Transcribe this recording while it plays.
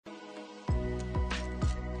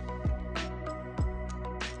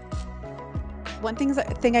One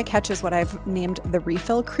thing I catch is what I've named the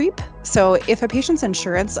refill creep. So if a patient's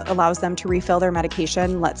insurance allows them to refill their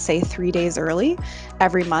medication, let's say 3 days early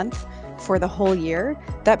every month for the whole year,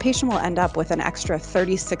 that patient will end up with an extra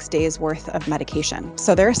 36 days worth of medication.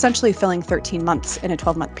 So they're essentially filling 13 months in a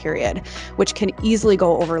 12-month period, which can easily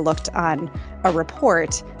go overlooked on a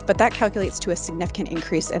report, but that calculates to a significant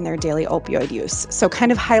increase in their daily opioid use. So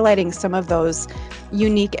kind of highlighting some of those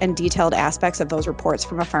unique and detailed aspects of those reports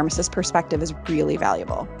from a pharmacist perspective is really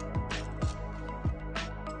valuable.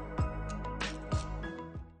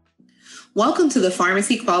 Welcome to the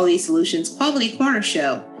Pharmacy Quality Solutions Quality Corner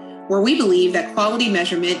Show, where we believe that quality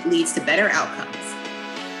measurement leads to better outcomes.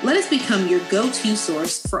 Let us become your go-to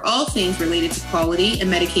source for all things related to quality and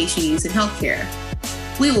medication use in healthcare.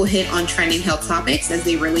 We will hit on trending health topics as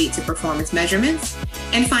they relate to performance measurements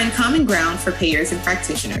and find common ground for payers and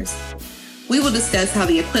practitioners. We will discuss how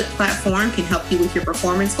the Equip platform can help you with your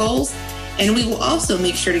performance goals, and we will also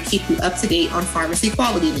make sure to keep you up to date on pharmacy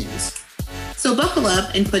quality news. So buckle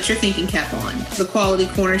up and put your thinking cap on. The Quality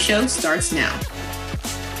Corner Show starts now.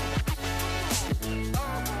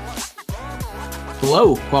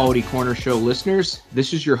 Hello, Quality Corner Show listeners.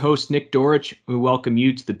 This is your host, Nick Dorich. We welcome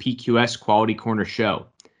you to the PQS Quality Corner Show.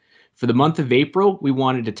 For the month of April, we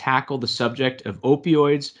wanted to tackle the subject of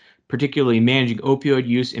opioids, particularly managing opioid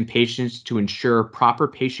use in patients to ensure proper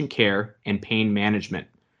patient care and pain management.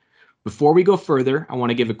 Before we go further, I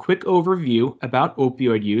want to give a quick overview about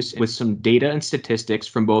opioid use with some data and statistics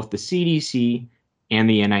from both the CDC and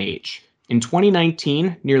the NIH. In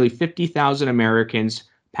 2019, nearly 50,000 Americans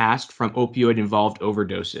passed from opioid-involved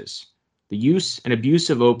overdoses. The use and abuse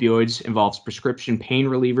of opioids involves prescription pain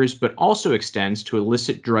relievers, but also extends to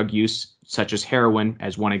illicit drug use, such as heroin,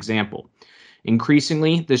 as one example.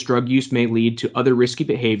 Increasingly, this drug use may lead to other risky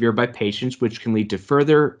behavior by patients, which can lead to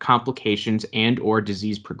further complications and/or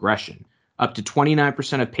disease progression. Up to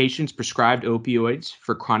 29% of patients prescribed opioids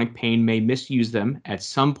for chronic pain may misuse them at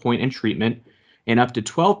some point in treatment, and up to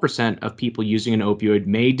 12% of people using an opioid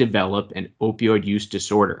may develop an opioid use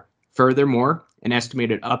disorder. Furthermore, an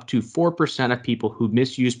estimated up to 4% of people who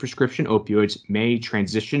misuse prescription opioids may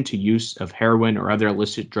transition to use of heroin or other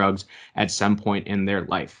illicit drugs at some point in their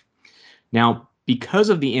life. Now, because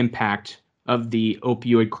of the impact of the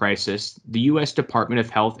opioid crisis, the U.S. Department of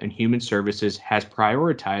Health and Human Services has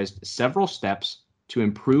prioritized several steps to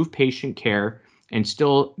improve patient care and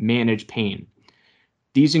still manage pain.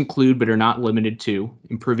 These include, but are not limited to,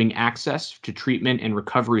 improving access to treatment and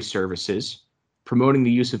recovery services, promoting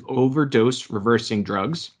the use of overdose reversing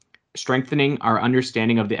drugs, strengthening our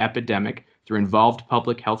understanding of the epidemic through involved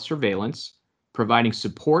public health surveillance, providing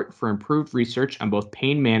support for improved research on both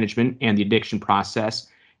pain management and the addiction process,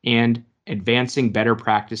 and advancing better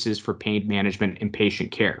practices for pain management and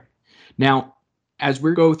patient care. Now, as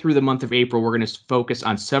we go through the month of April, we're going to focus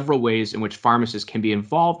on several ways in which pharmacists can be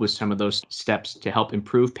involved with some of those steps to help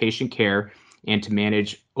improve patient care and to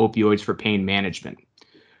manage opioids for pain management.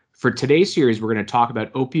 For today's series, we're going to talk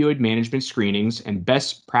about opioid management screenings and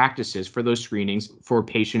best practices for those screenings for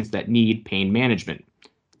patients that need pain management.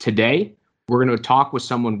 Today, we're going to talk with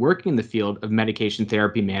someone working in the field of medication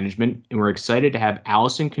therapy management, and we're excited to have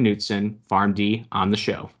Allison Knutson, PharmD, on the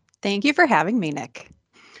show. Thank you for having me, Nick.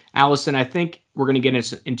 Allison, I think we're going to get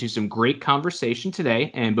into some great conversation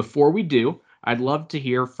today. And before we do, I'd love to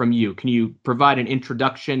hear from you. Can you provide an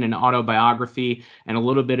introduction, an autobiography, and a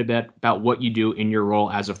little bit about what you do in your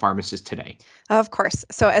role as a pharmacist today? Of course.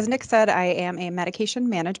 So as Nick said, I am a medication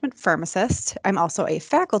management pharmacist. I'm also a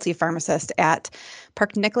faculty pharmacist at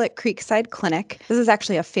Park Nicollet Creekside Clinic. This is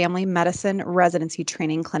actually a family medicine residency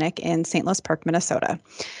training clinic in St. Louis Park, Minnesota.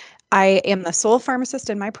 I am the sole pharmacist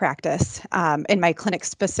in my practice, in my clinic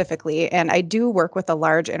specifically, and I do work with a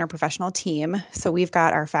large interprofessional team. So we've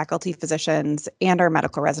got our faculty physicians and our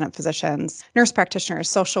medical resident physicians, nurse practitioners,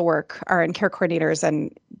 social work, RN care coordinators,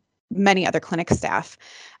 and many other clinic staff.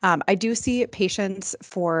 I do see patients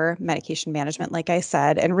for medication management, like I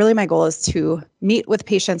said, and really my goal is to meet with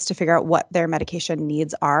patients to figure out what their medication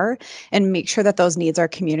needs are and make sure that those needs are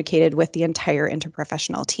communicated with the entire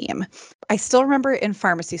interprofessional team. I still remember in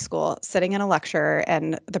pharmacy school sitting in a lecture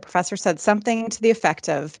and the professor said something to the effect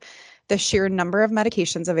of, the sheer number of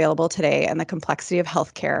medications available today and the complexity of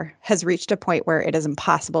healthcare has reached a point where it is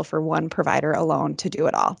impossible for one provider alone to do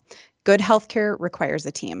it all. Good healthcare requires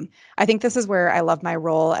a team. I think this is where I love my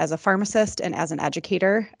role as a pharmacist and as an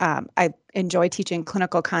educator. I enjoy teaching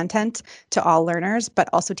clinical content to all learners, but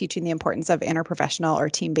also teaching the importance of interprofessional or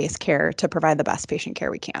team-based care to provide the best patient care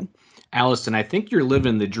we can. Allison, I think you're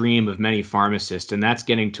living the dream of many pharmacists, and that's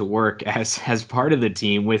getting to work as part of the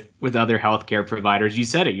team with other healthcare providers. You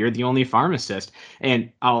said it, you're the only pharmacist.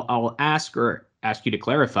 And I'll ask or ask you to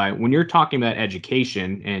clarify, when you're talking about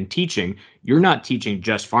education and teaching, you're not teaching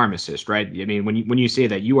just pharmacists, right? I mean, when you say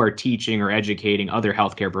that, you are teaching or educating other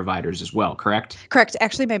healthcare providers as well, correct? Correct.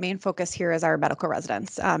 Actually, my main focus here is our medical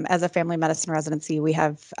residents. As a family medicine residency, we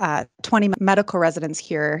have 20 medical residents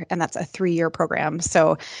here, and that's a 3-year program.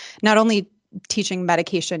 So not only teaching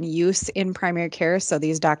medication use in primary care, so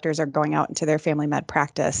these doctors are going out into their family med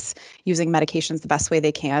practice using medications the best way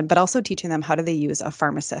they can, but also teaching them how do they use a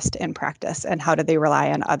pharmacist in practice and how do they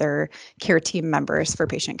rely on other care team members for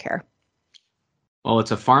patient care. Well,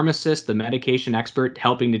 it's a pharmacist, the medication expert,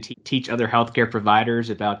 helping to teach other healthcare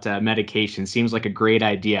providers about medication. Seems like a great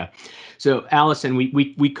idea. So, Allison,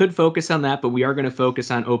 we could focus on that, but we are going to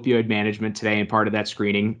focus on opioid management today and part of that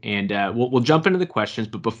screening. And we'll jump into the questions.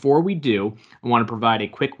 But before we do, I want to provide a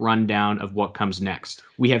quick rundown of what comes next.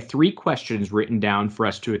 We have 3 questions written down for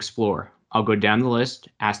us to explore. I'll go down the list,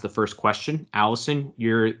 ask the first question. Allison,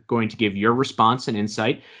 you're going to give your response and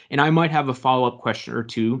insight, and I might have a follow-up question or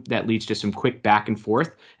two that leads to some quick back and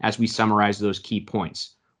forth as we summarize those key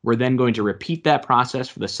points. We're then going to repeat that process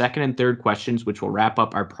for the second and third questions, which will wrap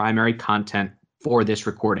up our primary content for this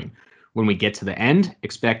recording. When we get to the end,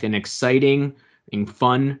 expect an exciting and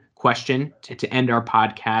fun question to end our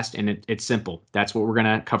podcast, and it's simple. That's what we're going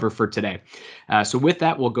to cover for today. So with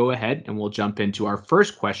that, we'll go ahead and we'll jump into our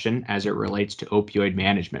first question as it relates to opioid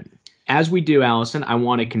management. As we do, Allison, I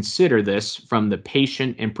want to consider this from the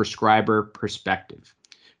patient and prescriber perspective.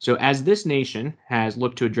 So as this nation has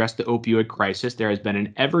looked to address the opioid crisis, there has been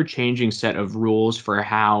an ever-changing set of rules for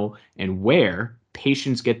how and where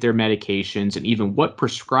patients get their medications and even what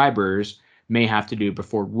prescribers may have to do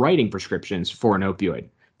before writing prescriptions for an opioid.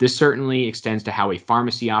 This certainly extends to how a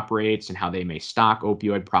pharmacy operates and how they may stock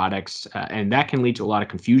opioid products, and that can lead to a lot of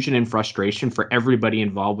confusion and frustration for everybody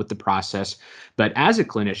involved with the process. But as a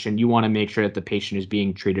clinician, you want to make sure that the patient is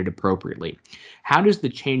being treated appropriately. How does the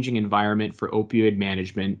changing environment for opioid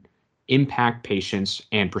management impact patients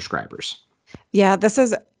and prescribers? Yeah, this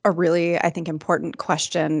is a really, I think, important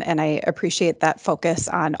question, and I appreciate that focus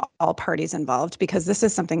on all parties involved because this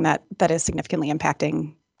is something that is significantly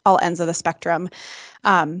impacting all ends of the spectrum.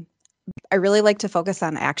 I really like to focus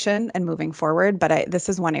on action and moving forward, but this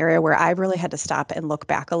is one area where I've really had to stop and look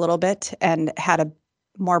back a little bit and had a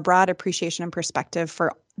more broad appreciation and perspective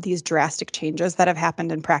for these drastic changes that have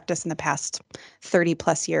happened in practice in the past 30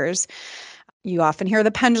 plus years. You often hear the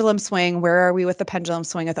pendulum swing. Where are we with the pendulum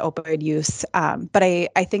swing with opioid use? But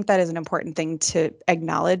I think that is an important thing to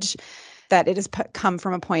acknowledge, that it has come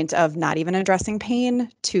from a point of not even addressing pain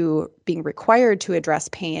to being required to address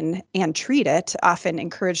pain and treat it, often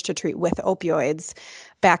encouraged to treat with opioids,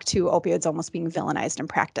 back to opioids almost being villainized in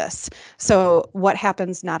practice. So what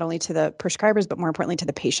happens not only to the prescribers, but more importantly to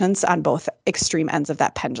the patients on both extreme ends of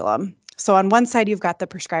that pendulum? So on one side, you've got the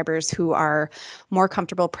prescribers who are more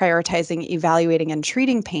comfortable prioritizing, evaluating, and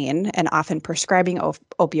treating pain and often prescribing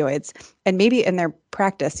opioids. And maybe in their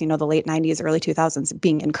practice, the late 90s, early 2000s,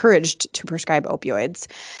 being encouraged to prescribe opioids.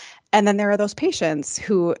 And then there are those patients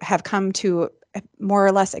who have come to more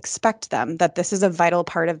or less expect them, that this is a vital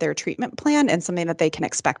part of their treatment plan and something that they can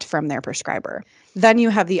expect from their prescriber. Then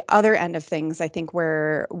you have the other end of things, I think,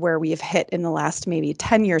 where we've hit in the last maybe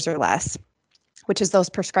 10 years or less, which is those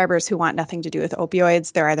prescribers who want nothing to do with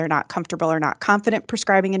opioids. They're either not comfortable or not confident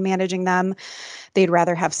prescribing and managing them. They'd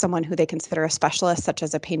rather have someone who they consider a specialist, such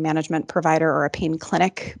as a pain management provider or a pain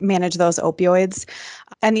clinic, manage those opioids.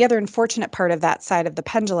 And the other unfortunate part of that side of the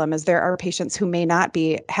pendulum is there are patients who may not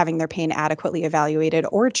be having their pain adequately evaluated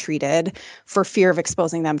or treated for fear of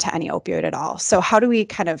exposing them to any opioid at all. So how do we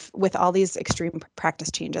kind of, with all these extreme practice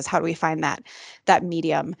changes, how do we find that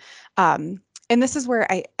medium? And this is where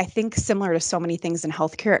I think, similar to so many things in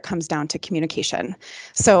healthcare, it comes down to communication.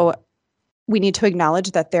 So we need to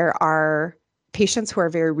acknowledge that there are patients who are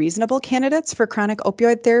very reasonable candidates for chronic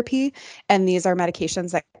opioid therapy, and these are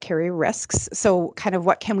medications that carry risks. So kind of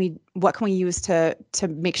what can we use to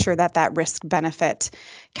make sure that risk benefit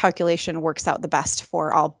calculation works out the best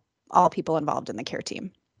for all people involved in the care team?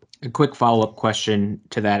 A quick follow-up question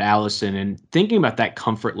to that, Allison, and thinking about that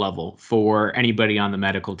comfort level for anybody on the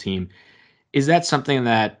medical team, is that something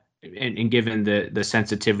that, and given the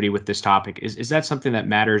sensitivity with this topic, is that something that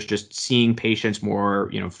matters, just seeing patients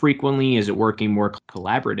more frequently? Is it working more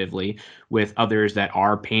collaboratively with others that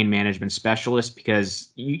are pain management specialists? Because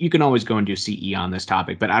you can always go and do CE on this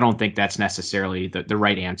topic, but I don't think that's necessarily the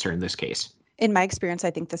right answer in this case. In my experience,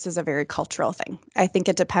 I think this is a very cultural thing. I think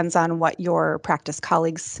it depends on what your practice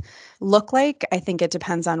colleagues look like. I think it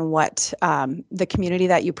depends on what the community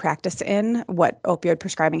that you practice in, what opioid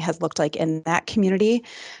prescribing has looked like in that community.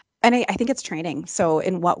 And I think it's training. So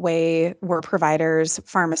in what way were providers,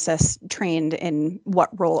 pharmacists trained in what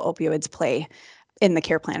role opioids play in the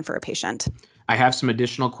care plan for a patient? I have some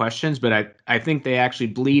additional questions, but I think they actually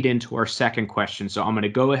bleed into our second question. So I'm going to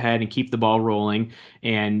go ahead and keep the ball rolling,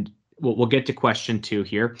 and we'll get to question 2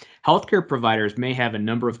 here. Healthcare providers may have a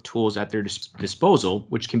number of tools at their disposal,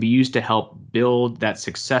 which can be used to help build that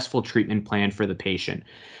successful treatment plan for the patient.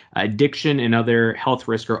 Addiction and other health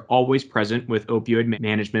risks are always present with opioid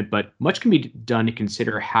management, but much can be done to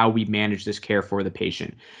consider how we manage this care for the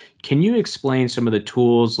patient. Can you explain some of the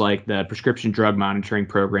tools like the Prescription Drug Monitoring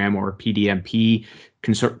Program, or PDMP,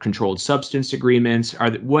 controlled substance agreements?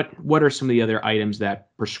 What are some of the other items that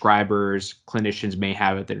prescribers, clinicians may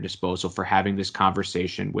have at their disposal for having this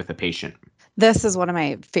conversation with a patient? This is one of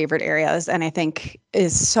my favorite areas, and I think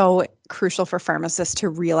is so crucial for pharmacists to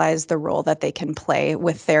realize the role that they can play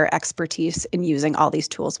with their expertise in using all these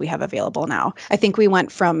tools we have available now. I think we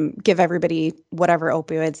went from give everybody whatever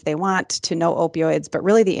opioids they want to no opioids, but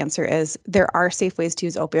really the answer is there are safe ways to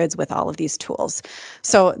use opioids with all of these tools.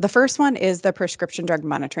 So the first one is the prescription drug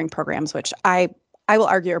monitoring programs, which I will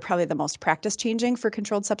argue are probably the most practice changing for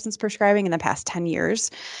controlled substance prescribing in the past 10 years.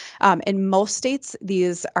 In most states,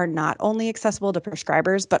 these are not only accessible to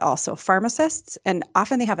prescribers, but also pharmacists. And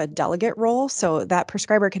often they have a delegate role. So that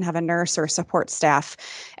prescriber can have a nurse or support staff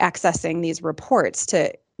accessing these reports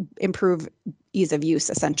to improve ease of use,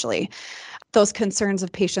 essentially. Those concerns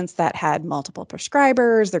of patients that had multiple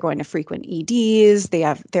prescribers, they're going to frequent EDs,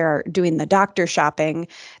 they're doing the doctor shopping.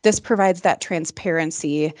 This provides that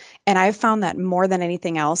transparency. And I've found that more than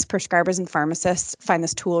anything else, prescribers and pharmacists find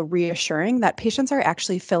this tool reassuring that patients are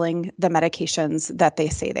actually filling the medications that they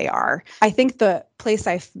say they are. I think the place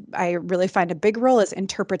I really find a big role is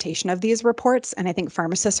interpretation of these reports, and I think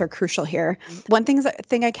pharmacists are crucial here. One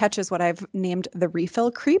thing I catch is what I've named the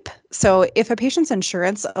refill creep. So if a patient's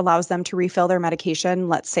insurance allows them to refill their medication,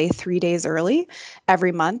 let's say 3 days early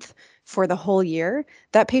every month for the whole year,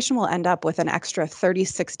 that patient will end up with an extra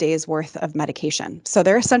 36 days worth of medication. So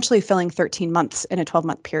they're essentially filling 13 months in a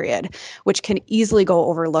 12-month period, which can easily go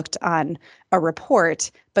overlooked on a report,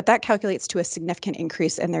 but that calculates to a significant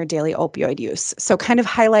increase in their daily opioid use. So kind of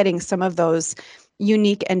highlighting some of those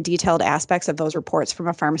unique and detailed aspects of those reports from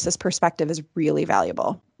a pharmacist perspective is really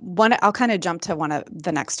valuable. I'll kind of jump to one of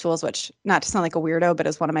the next tools, which, not to sound like a weirdo, but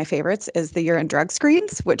is one of my favorites, is the urine drug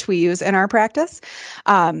screens, which we use in our practice.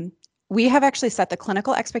 We have actually set the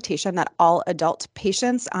clinical expectation that all adult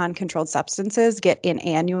patients on controlled substances get an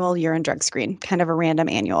annual urine drug screen, kind of a random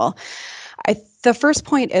annual. The first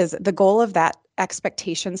point is the goal of that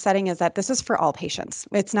expectation setting is that this is for all patients.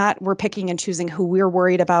 It's not we're picking and choosing who we're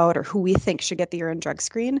worried about or who we think should get the urine drug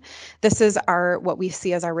screen. This is what we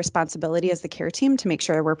see as our responsibility as the care team to make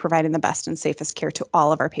sure we're providing the best and safest care to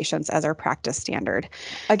all of our patients as our practice standard.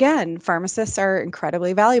 Again, pharmacists are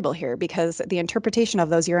incredibly valuable here because the interpretation of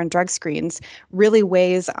those urine drug screens really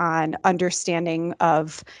weighs on understanding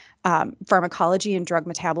of pharmacology and drug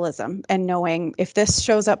metabolism, and knowing if this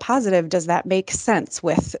shows up positive, does that make sense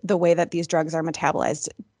with the way that these drugs are metabolized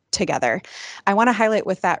together? I want to highlight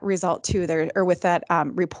with that result too, with that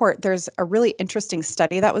report, there's a really interesting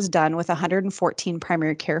study that was done with 114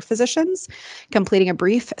 primary care physicians completing a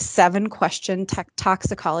brief 7-question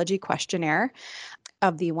toxicology questionnaire.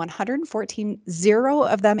 Of the 114, 0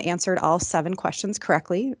 of them answered all 7 questions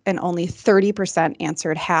correctly, and only 30%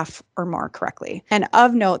 answered half or more correctly. And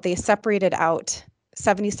of note, they separated out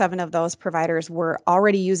 77 of those providers were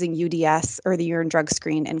already using UDS, or the urine drug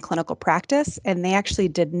screen, in clinical practice, and they actually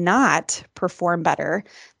did not perform better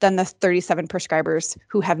than the 37 prescribers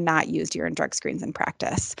who have not used urine drug screens in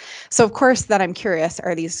practice. So of course, then I'm curious,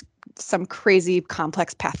 are these some crazy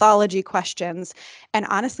complex pathology questions? And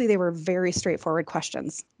honestly, they were very straightforward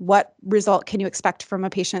questions. What result can you expect from a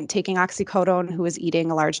patient taking oxycodone who is eating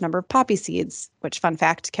a large number of poppy seeds, which, fun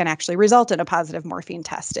fact, can actually result in a positive morphine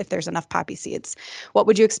test if there's enough poppy seeds? What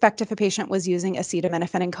would you expect if a patient was using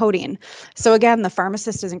acetaminophen and codeine? So again, the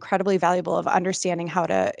pharmacist is incredibly valuable of understanding how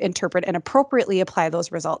to interpret and appropriately apply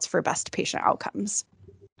those results for best patient outcomes.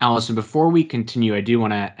 Allison, before we continue, I do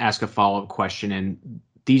want to ask a follow-up question. And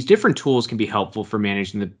these different tools can be helpful for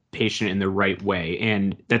managing the patient in the right way.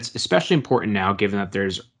 And that's especially important now, given that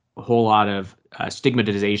there's a whole lot of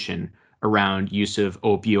stigmatization around use of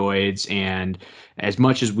opioids. And as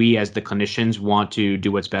much as we, as the clinicians, want to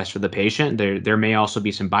do what's best for the patient, there may also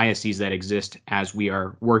be some biases that exist as we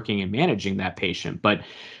are working and managing that patient. But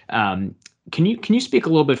can you speak a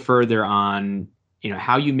little bit further on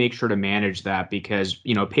how you make sure to manage that? Because,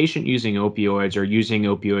 a patient using opioids or using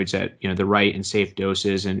opioids at, the right and safe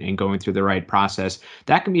doses and going through the right process,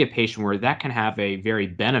 that can be a patient where that can have a very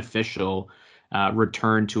beneficial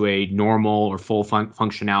return to a normal or full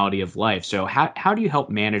functionality of life. So how do you help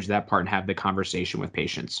manage that part and have the conversation with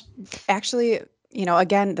patients? Actually,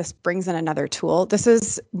 again, this brings in another tool. This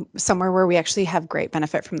is somewhere where we actually have great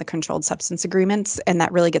benefit from the controlled substance agreements. And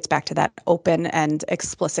that really gets back to that open and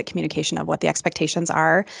explicit communication of what the expectations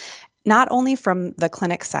are, not only from the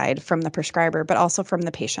clinic side, from the prescriber, but also from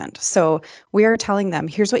the patient. So we are telling them,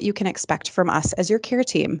 here's what you can expect from us as your care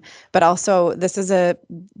team, but also this is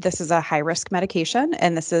a high risk medication,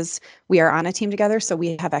 and we are on a team together, so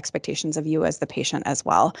we have expectations of you as the patient as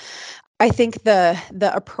well. I think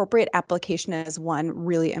the appropriate application is one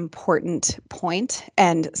really important point,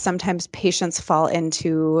 and sometimes patients fall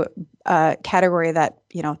into a category that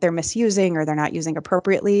they're misusing or they're not using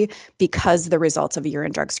appropriately because the results of a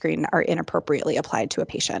urine drug screen are inappropriately applied to a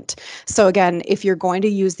patient. So again, if you're going to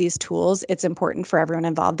use these tools, it's important for everyone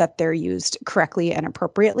involved that they're used correctly and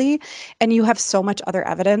appropriately. And you have so much other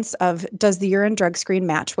evidence of, does the urine drug screen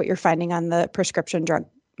match what you're finding on the prescription drug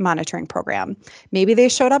monitoring program? Maybe they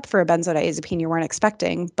showed up for a benzodiazepine you weren't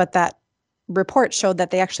expecting, but that report showed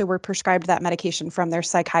that they actually were prescribed that medication from their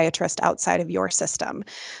psychiatrist outside of your system.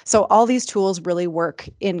 So all these tools really work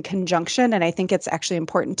in conjunction, and I think it's actually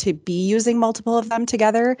important to be using multiple of them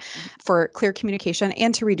together for clear communication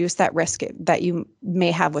and to reduce that risk that you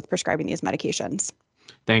may have with prescribing these medications.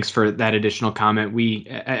 Thanks for that additional comment. We,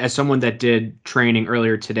 as someone that did training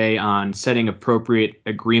earlier today on setting appropriate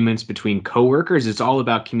agreements between coworkers, it's all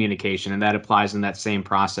about communication, and that applies in that same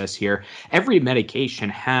process here. Every medication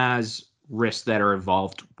has risks that are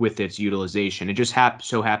involved with its utilization. It just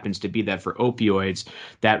so happens to be that for opioids,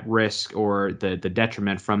 that risk or the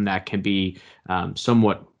detriment from that can be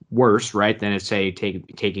somewhat worse, right, than say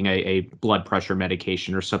taking a blood pressure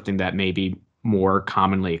medication or something that may be more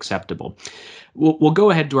commonly acceptable. We'll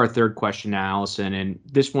go ahead to our third question now, Allison, and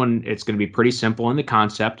this one, it's going to be pretty simple in the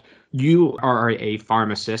concept. You are a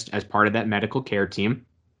pharmacist as part of that medical care team.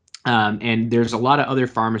 And there's a lot of other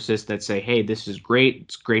pharmacists that say, hey, this is great.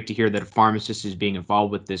 It's great to hear that a pharmacist is being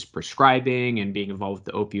involved with this prescribing and being involved with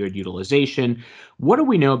the opioid utilization. What do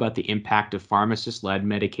we know about the impact of pharmacist-led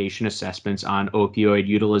medication assessments on opioid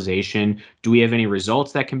utilization? Do we have any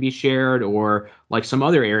results that can be shared? Or like some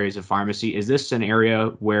other areas of pharmacy, is this an area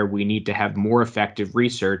where we need to have more effective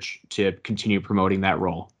research to continue promoting that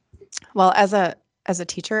role? Well, as a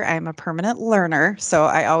teacher, I'm a permanent learner, so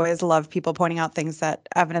I always love people pointing out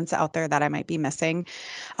evidence out there that I might be missing.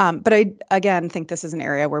 But I, again, think this is an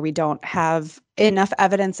area where we don't have enough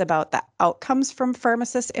evidence about the outcomes from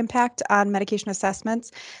pharmacists' impact on medication assessments.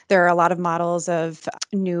 There are a lot of models of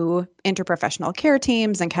new interprofessional care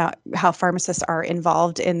teams and how pharmacists are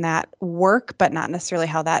involved in that work, but not necessarily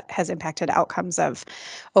how that has impacted outcomes of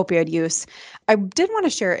opioid use. I did want to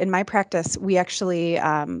share, in my practice, we actually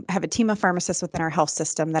have a team of pharmacists within our health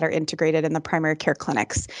system that are integrated in the primary care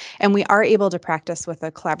clinics, and we are able to practice with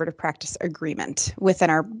a collaborative practice agreement with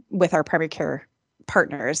our primary care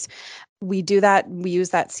partners. We do that. We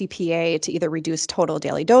use that CPA to either reduce total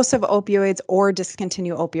daily dose of opioids or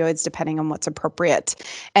discontinue opioids, depending on what's appropriate.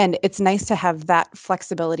 And it's nice to have that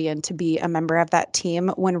flexibility and to be a member of that team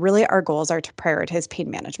when really our goals are to prioritize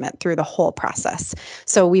pain management through the whole process.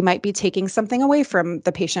 So we might be taking something away from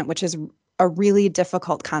the patient, which is a really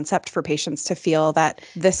difficult concept for patients to feel that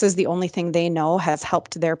this is the only thing they know has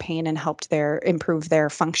helped their pain and helped improve their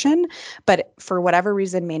function, but for whatever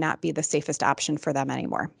reason may not be the safest option for them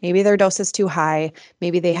anymore. Maybe their dose is too high.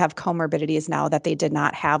 Maybe they have comorbidities now that they did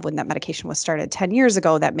not have when that medication was started 10 years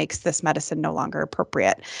ago that makes this medicine no longer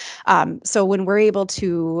appropriate. So when we're able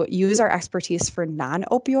to use our expertise for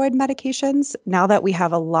non-opioid medications, now that we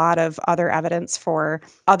have a lot of other evidence for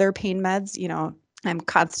other pain meds, I'm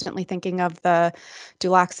constantly thinking of the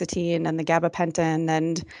duloxetine and the gabapentin,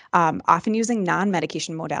 and often using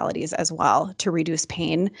non-medication modalities as well to reduce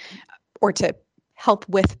pain or to help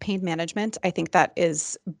with pain management. I think that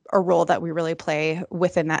is a role that we really play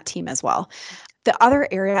within that team as well. The other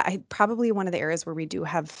area, probably one of the areas where we do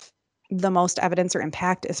have the most evidence or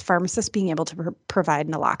impact, is pharmacists being able to provide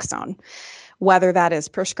naloxone, whether that is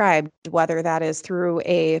prescribed, whether that is through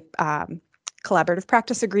a collaborative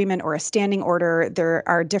practice agreement or a standing order. There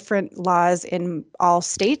are different laws in all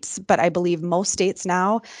states, but I believe most states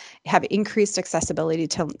now have increased accessibility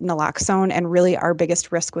to naloxone, and really our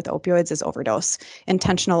biggest risk with opioids is overdose,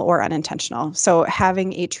 intentional or unintentional. So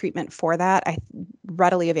having a treatment for that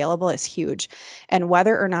readily available is huge. And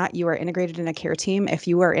whether or not you are integrated in a care team, if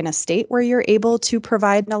you are in a state where you're able to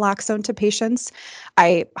provide naloxone to patients,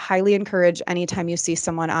 I highly encourage anytime you see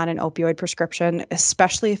someone on an opioid prescription,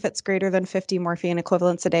 especially if it's greater than 50 50 morphine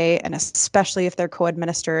equivalents a day, and especially if they're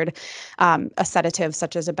co-administered a sedative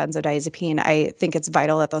such as a benzodiazepine, I think it's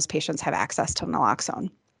vital that those patients have access to naloxone.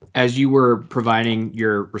 As you were providing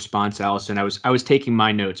your response, Allison, I was taking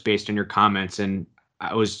my notes based on your comments, and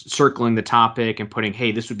I was circling the topic and putting,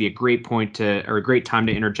 hey, this would be a great a great time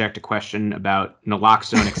to interject a question about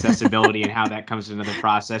naloxone accessibility and how that comes into the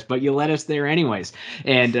process. But you led us there anyways,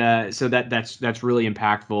 and so that's really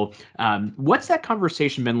impactful. What's that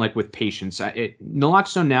conversation been like with patients?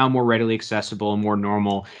 Naloxone now more readily accessible and more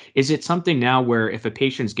normal. Is it something now where if a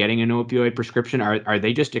patient's getting an opioid prescription, are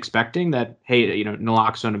they just expecting that, hey,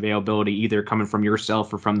 naloxone availability either coming from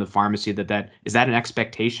yourself or from the pharmacy, is that an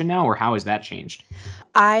expectation now, or how has that changed?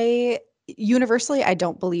 Universally, I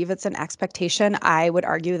don't believe it's an expectation. I would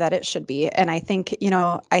argue that it should be. And I think,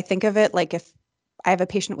 I think of it like if I have a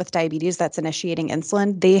patient with diabetes that's initiating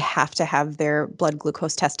insulin, they have to have their blood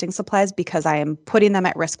glucose testing supplies because I am putting them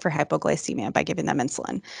at risk for hypoglycemia by giving them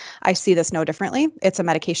insulin. I see this no differently. It's a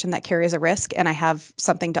medication that carries a risk, and I have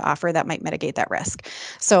something to offer that might mitigate that risk.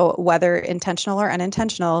 So whether intentional or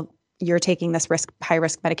unintentional, you're taking this high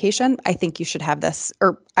risk medication, I think you should have this,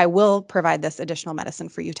 or I will provide this additional medicine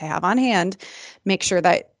for you to have on hand. Make sure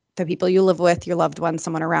that the people you live with, your loved ones,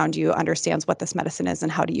 someone around you understands what this medicine is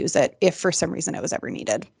and how to use it if for some reason it was ever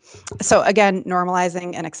needed. So again,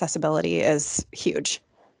 normalizing and accessibility is huge.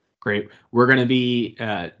 Great. We're going to be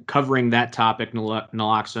covering that topic,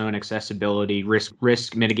 naloxone accessibility,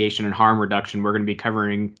 risk mitigation, and harm reduction. We're going to be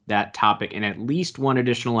covering that topic in at least one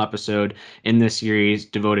additional episode in this series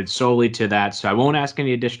devoted solely to that. So I won't ask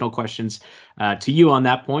any additional questions to you on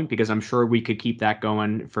that point, because I'm sure we could keep that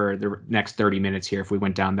going for the next 30 minutes here if we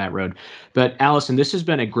went down that road. But Allison, this has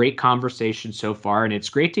been a great conversation so far, and it's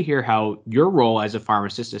great to hear how your role as a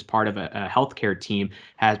pharmacist, as part of a healthcare team,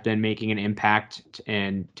 has been making an impact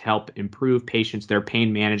and to help improve patients, their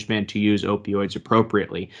pain management, to use opioids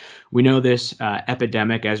appropriately. We know this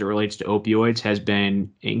epidemic as it relates to opioids has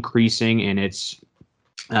been increasing in its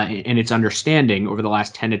understanding over the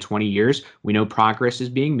last 10 to 20 years. We know progress is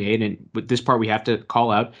being made, and with this part we have to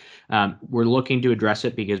call out. We're looking to address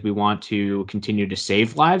it because we want to continue to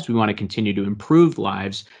save lives. We want to continue to improve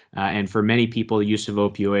lives. And for many people, the use of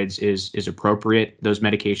opioids is appropriate. Those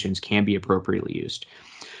medications can be appropriately used.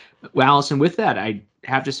 Well, Allison, with that, I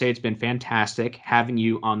have to say it's been fantastic having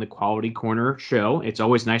you on the Quality Corner show. It's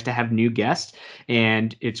always nice to have new guests,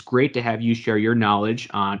 and it's great to have you share your knowledge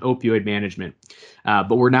on opioid management.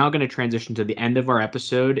 But we're now going to transition to the end of our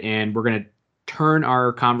episode, and we're going to turn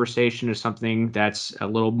our conversation to something that's a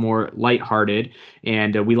little more lighthearted.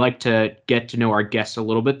 And we like to get to know our guests a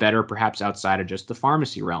little bit better, perhaps outside of just the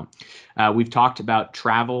pharmacy realm. We've talked about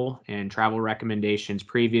travel and travel recommendations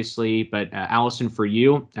previously, but Allison, for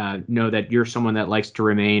you, know that you're someone that likes to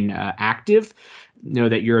remain active, know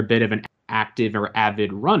that you're a bit of an active or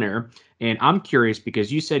avid runner. And I'm curious,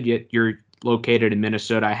 because you said you're located in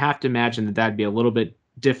Minnesota. I have to imagine that that'd be a little bit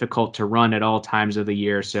difficult to run at all times of the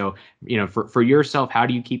year. So, for yourself, how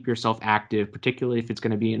do you keep yourself active, particularly if it's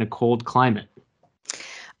going to be in a cold climate?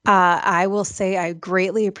 I will say I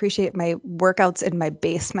greatly appreciate my workouts in my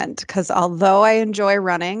basement, because although I enjoy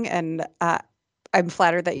running, and I'm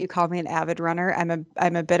flattered that you call me an avid runner,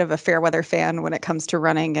 I'm a bit of a fair weather fan when it comes to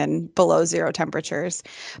running in below zero temperatures.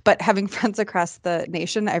 But having friends across the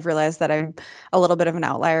nation, I've realized that I'm a little bit of an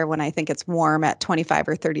outlier when I think it's warm at 25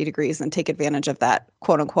 or 30 degrees and take advantage of that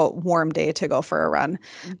quote unquote warm day to go for a run.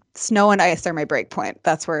 Snow and ice are my break point.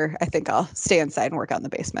 That's where I think I'll stay inside and work out in the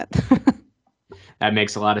basement. That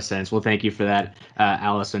makes a lot of sense. Well, thank you for that,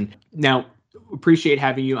 Allison. Now, appreciate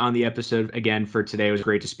having you on the episode again for today. It was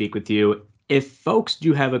great to speak with you. If folks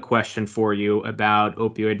do have a question for you about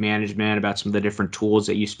opioid management, about some of the different tools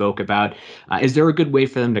that you spoke about, is there a good way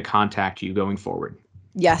for them to contact you going forward?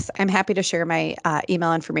 Yes, I'm happy to share my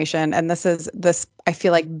email information. And this I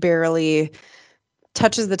feel like barely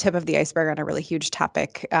touches the tip of the iceberg on a really huge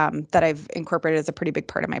topic that I've incorporated as a pretty big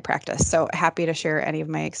part of my practice. So happy to share any of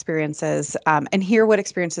my experiences and hear what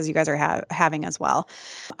experiences you guys are having as well.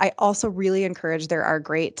 I also really encourage, there are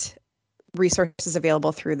great resources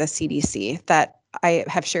available through the CDC that I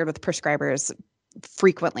have shared with prescribers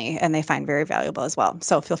frequently, and they find very valuable as well.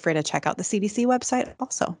 So feel free to check out the CDC website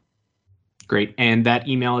also. Great. And that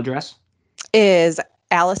email address is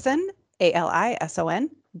Allison, ALISON,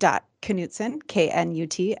 Knutson,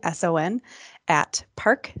 KNUTSON, at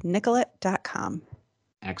parknicollet.com.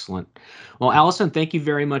 Excellent. Well, Allison, thank you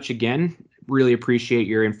very much again. Really appreciate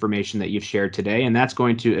your information that you've shared today. And that's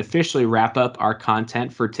going to officially wrap up our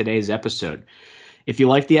content for today's episode. If you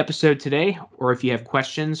liked the episode today, or if you have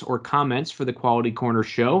questions or comments for the Quality Corner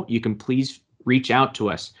show, you can please reach out to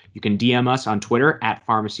us. You can DM us on Twitter at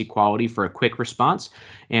Pharmacy Quality for a quick response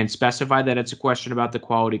and specify that it's a question about the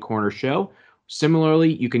Quality Corner show.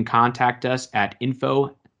 Similarly, you can contact us at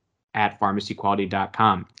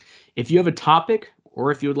info@pharmacyquality.com. If you have a topic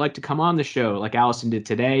or if you would like to come on the show like Allison did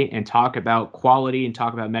today and talk about quality and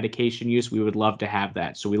talk about medication use, we would love to have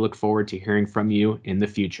that. So we look forward to hearing from you in the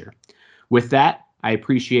future. With that, I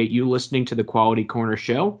appreciate you listening to the Quality Corner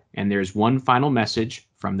show, and there's one final message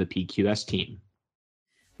from the PQS team.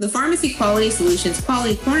 The Pharmacy Quality Solutions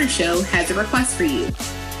Quality Corner show has a request for you.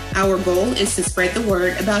 Our goal is to spread the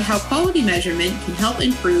word about how quality measurement can help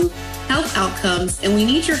improve health outcomes, and we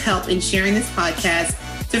need your help in sharing this podcast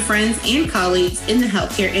to friends and colleagues in the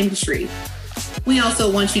healthcare industry. We also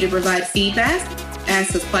want you to provide feedback,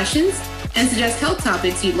 ask us questions, and suggest health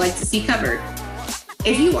topics you'd like to see covered.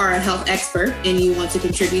 If you are a health expert and you want to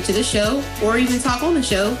contribute to the show or even talk on the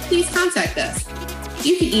show, please contact us.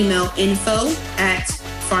 You can email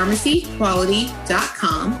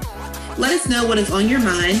info@pharmacyquality.com. Let us know what is on your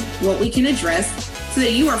mind, what we can address, so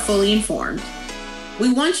that you are fully informed.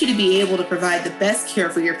 We want you to be able to provide the best care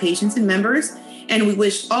for your patients and members, and we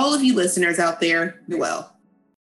wish all of you listeners out there well.